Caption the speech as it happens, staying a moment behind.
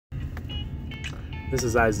This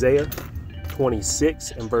is Isaiah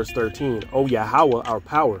 26 and verse 13. O Yahweh, our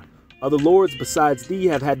power. Other lords besides thee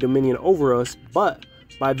have had dominion over us, but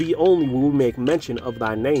by thee only will we make mention of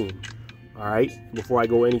thy name. All right. Before I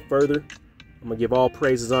go any further, I'm going to give all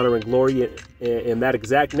praises, honor, and glory in that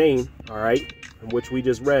exact name. All right. In which we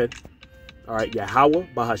just read. All right. Yahweh,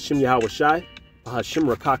 Bahashim Yahweh Shai,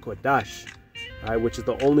 Bahashim Rakakwadash. All right. Which is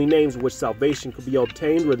the only names in which salvation could be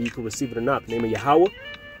obtained, whether you can receive it or not. The name of Yahweh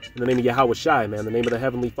and the name of Yahweh Shai, man. The name of the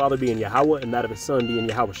Heavenly Father being Yahweh and that of his Son being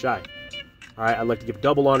Yahweh Shai. All right, I'd like to give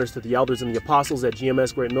double honors to the elders and the apostles at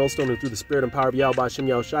GMS Great Millstone, who through the spirit and power of Yahweh Hashem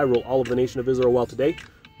Yahweh Shai rule all of the nation of Israel well today.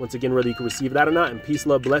 Once again, whether you can receive that or not, and peace,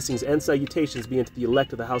 love, blessings, and salutations be unto the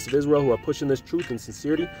elect of the house of Israel who are pushing this truth in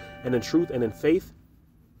sincerity and in truth and in faith,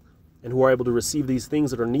 and who are able to receive these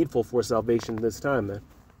things that are needful for salvation this time, man.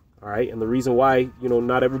 All right, and the reason why,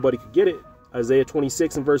 not everybody could get it, Isaiah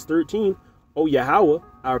 26 and verse 13, O Yahweh,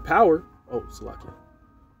 our power, Salakia.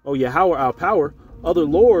 O Yahweh, our power, other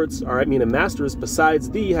lords, all right, meaning masters, besides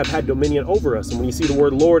thee have had dominion over us. And when you see the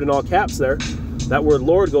word Lord in all caps there, that word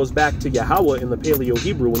Lord goes back to Yahweh in the Paleo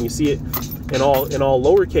Hebrew. When you see it in all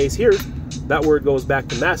lowercase here, that word goes back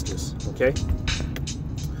to masters, okay?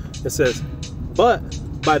 It says, but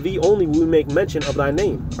by thee only will we make mention of thy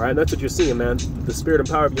name. All right, and that's what you're seeing, man. The spirit and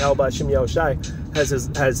power of Yahweh Hashem Yahweh Shai has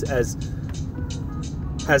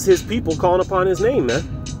his people calling upon his name, man.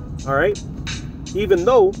 All right, even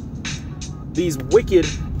though these wicked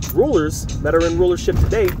rulers that are in rulership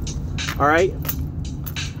today, all right,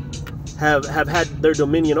 have had their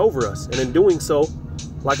dominion over us, and in doing so,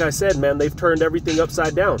 like I said, man, they've turned everything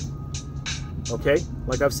upside down. Okay,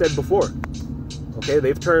 like I've said before. Okay,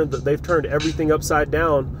 they've turned everything upside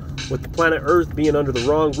down with the planet Earth being under the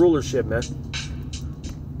wrong rulership, man.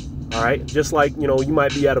 All right, just like you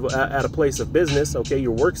might be at a place of business, okay,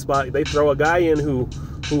 your work spot, they throw a guy in who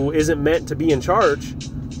isn't meant to be in charge.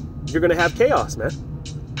 You're gonna have chaos, man.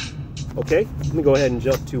 Okay, let me go ahead and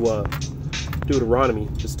jump to Deuteronomy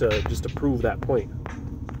just to prove that point.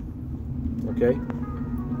 Okay.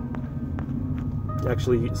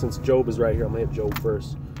 Actually, since Job is right here, I'm gonna hit Job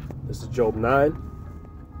first. This is Job 9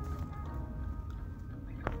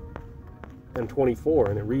 and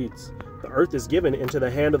 24, and it reads, "The earth is given into the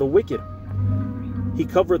hand of the wicked. He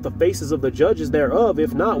covereth the faces of the judges thereof.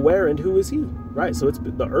 If not, where and who is he?" Right. So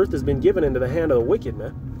the earth has been given into the hand of the wicked,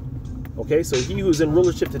 man. Okay, so he who's in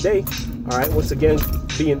rulership today, all right, once again,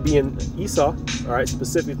 being Esau, all right,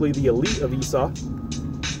 specifically the elite of Esau,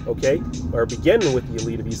 okay, or beginning with the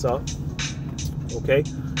elite of Esau, okay,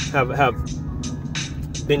 have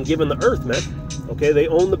been given the earth, man. Okay, they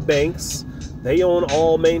own the banks, they own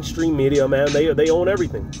all mainstream media, man. They own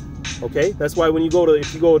everything. Okay, that's why when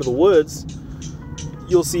if you go to the woods,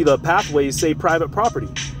 you'll see the pathways say private property.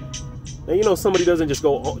 Now somebody doesn't just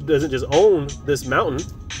own this mountain.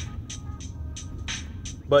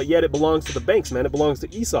 But yet it belongs to the banks, man. It belongs to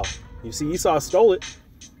Esau. You see, Esau stole it,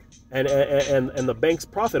 and the banks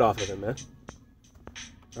profit off of it, man.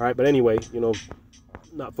 All right, but anyway,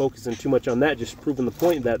 not focusing too much on that, just proving the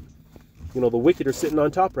point that, the wicked are sitting on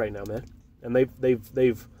top right now, man, and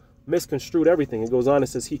they've misconstrued everything. It goes on, it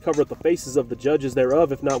says, "He covereth the faces of the judges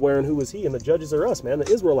thereof. If not, where and who is he?" And the judges are us, man, the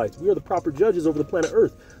Israelites. We are the proper judges over the planet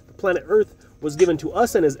Earth. The planet Earth was given to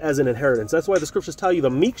us and as an inheritance. That's why the scriptures tell you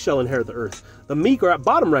the meek shall inherit the earth. The meek are at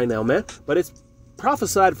bottom right now, man, but it's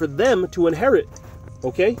prophesied for them to inherit.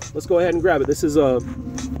 Okay, let's go ahead and grab it. This is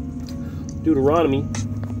Deuteronomy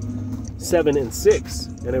 7 and 6,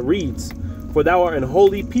 and it reads, "For thou art an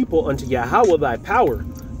holy people unto Yahweh thy power.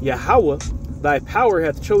 Yahweh thy power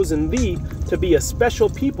hath chosen thee to be a special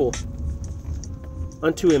people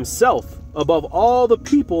unto himself above all the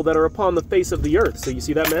people that are upon the face of the earth." So you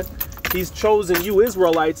see that, man? He's chosen you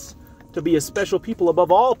Israelites to be a special people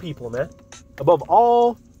above all people, man. Above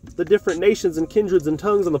all the different nations and kindreds and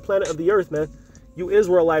tongues on the planet of the earth, man. You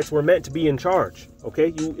Israelites were meant to be in charge,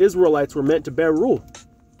 okay? You Israelites were meant to bear rule,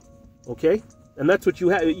 okay? And that's what you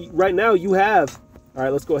have. Right now you have... All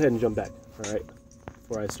right, let's go ahead and jump back, all right?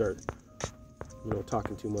 Before I start,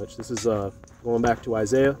 talking too much. This is going back to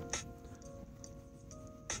Isaiah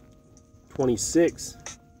 26.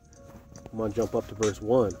 I'm going to jump up to verse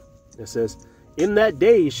 1. It says, "In that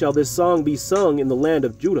day shall this song be sung in the land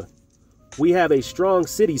of Judah. We have a strong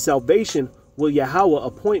city. Salvation will Yahweh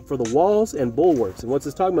appoint for the walls and bulwarks." And what's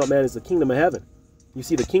this talking about, man, is the kingdom of heaven. You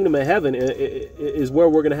see, the kingdom of heaven is where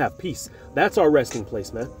we're going to have peace. That's our resting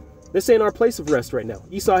place, man. This ain't our place of rest right now.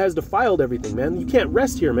 Esau has defiled everything, man. You can't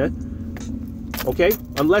rest here, man. Okay?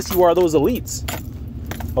 Unless you are those elites.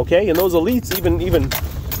 Okay? And those elites even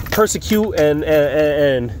persecute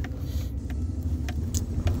and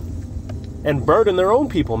burden their own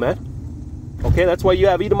people, man. Okay, that's why you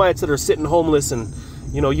have Edomites that are sitting homeless, and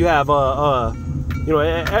you have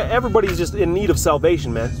everybody's just in need of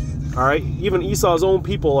salvation, man. All right, even Esau's own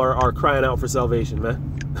people are crying out for salvation,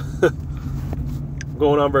 man.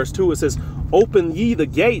 Going on verse 2, it says, "Open ye the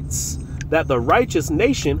gates, that the righteous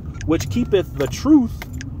nation which keepeth the truth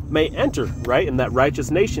may enter." Right, and that righteous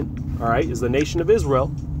nation, all right, is the nation of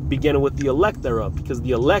Israel, beginning with the elect thereof, because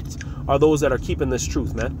the elect are those that are keeping this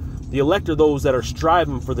truth, man. The elect are those that are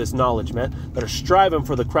striving for this knowledge, man, that are striving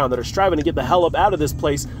for the crown, that are striving to get the hell up out of this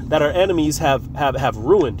place that our enemies have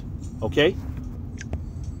ruined, okay?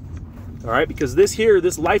 All right, because this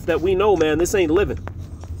life that we know, man, this ain't living,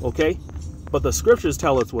 okay? But the scriptures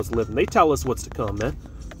tell us what's living. They tell us what's to come, man.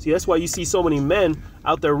 See, that's why you see so many men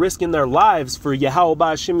out there risking their lives for Yahweh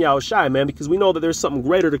Ba'Shem Yahushai, man, because we know that there's something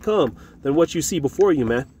greater to come than what you see before you,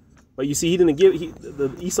 man. But you see,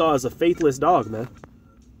 Esau is a faithless dog, man.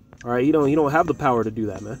 All right, he don't have the power to do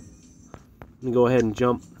that, man. Let me go ahead and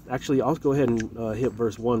jump. Actually, I'll go ahead and hit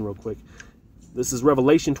verse 1 real quick. This is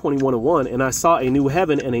Revelation 21:1. "And I saw a new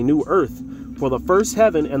heaven and a new earth, for the first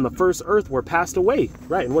heaven and the first earth were passed away."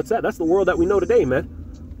 Right, and what's that? That's the world that we know today, man.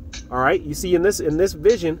 All right, you see in this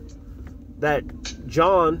vision that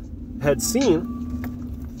John had seen,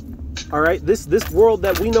 all right, this world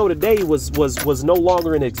that we know today was no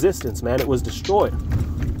longer in existence, man. It was destroyed.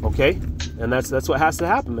 Okay, and that's what has to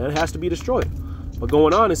happen, man. It has to be destroyed. But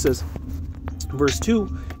going on, it says, verse 2,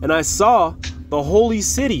 "And I saw the holy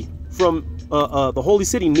city from the holy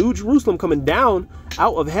city, New Jerusalem, coming down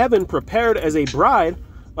out of heaven, prepared as a bride,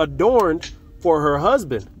 adorned for her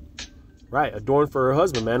husband." Right, adorned for her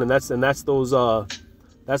husband, man. And that's those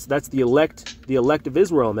that's the elect of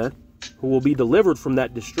Israel, man, who will be delivered from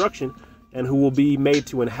that destruction and who will be made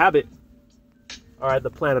to inhabit, all right, the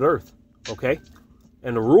planet Earth, okay,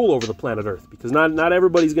 and to rule over the planet Earth, because not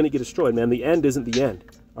everybody's going to get destroyed, man. The end isn't the end.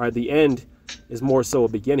 All right, the end is more so a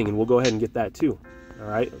beginning, and we'll go ahead and get that too. All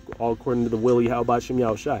right, all according to the will of Yahweh Ba'Shem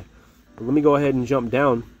Yahushai. But let me go ahead and jump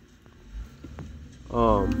down.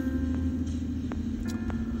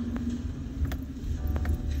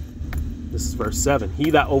 This is verse 7. "He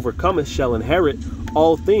that overcometh shall inherit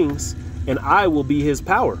all things, and I will be his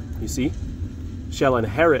power." You see? Shall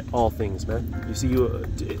inherit all things, man. You see,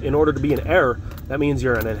 in order to be an heir, that means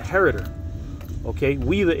you're an inheritor. Okay?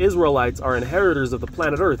 We, the Israelites, are inheritors of the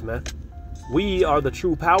planet Earth, man. We are the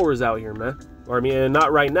true powers out here, man. Or, I mean,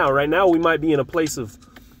 not right now. Right now, we might be in a place of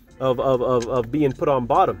being put on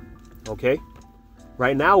bottom. Okay?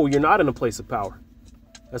 Right now, you're not in a place of power.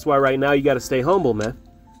 That's why right now you got to stay humble, man.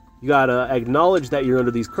 You got to acknowledge that you're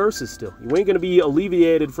under these curses still. You ain't going to be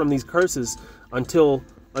alleviated from these curses until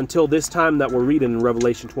this time that we're reading in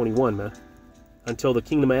Revelation 21, man. Until the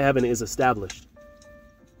kingdom of heaven is established.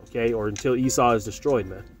 Okay? Or until Esau is destroyed,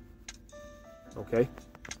 man. Okay?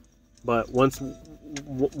 But once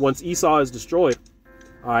Esau is destroyed,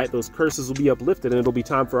 all right, those curses will be uplifted, and it'll be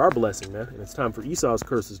time for our blessing, man. And it's time for Esau's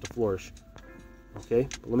curses to flourish. Okay?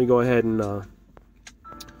 But let me go ahead and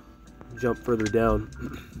jump further down.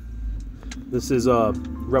 This is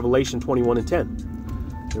Revelation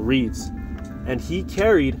 21:10. It reads, "And he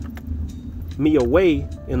carried me away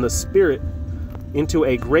in the spirit into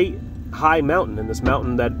a great high mountain." And this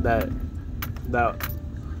mountain that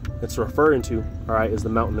it's referring to, all right, is the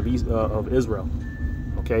mountain of Israel.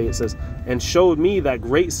 Okay, it says, "And showed me that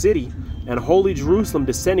great city and holy Jerusalem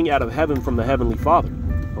descending out of heaven from the heavenly Father."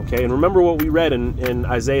 Okay, and remember what we read in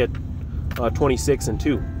Isaiah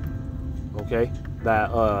 26:2. Okay,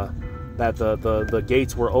 that the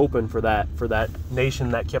gates were open for that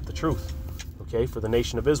nation that kept the truth. Okay, for the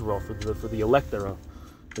nation of Israel, for the elect thereof.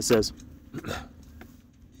 It says,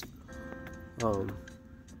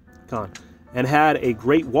 "And had a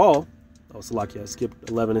great wall." Oh, Salakia, I skipped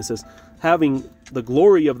 11. It says, "Having the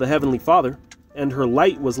glory of the heavenly Father, and her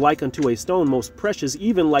light was like unto a stone most precious,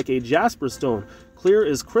 even like a jasper stone, clear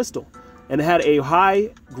as crystal. And had a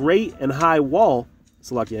great and high wall."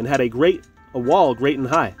 Salakia, "and had a wall great and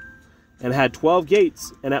high, and had 12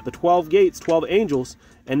 gates, and at the 12 gates 12 angels,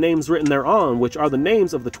 and names written thereon, which are the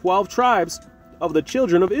names of the 12 tribes of the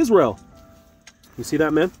children of Israel." You see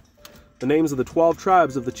that, man? The names of the 12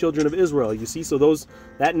 tribes of the children of Israel. You see, so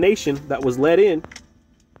that nation that was led in,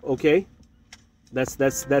 okay, that's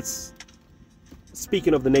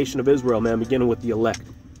speaking of the nation of Israel, man, beginning with the elect.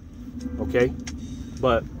 Okay,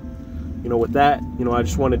 but with that, I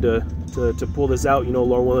just wanted to pull this out.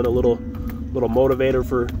 Lord willing, a little motivator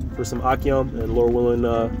for some Akyam, and Lord willing,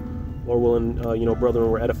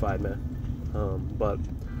 brethren, we're edified, man. But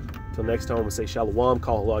till next time, we'll say Shalom,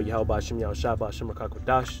 call Allah, Yahweh Ba'Shem Yahushua, Ba'Shem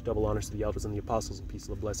Rakakodash, double honors to the elders and the apostles, and peace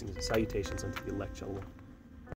and blessings and salutations unto the elect. Shalom.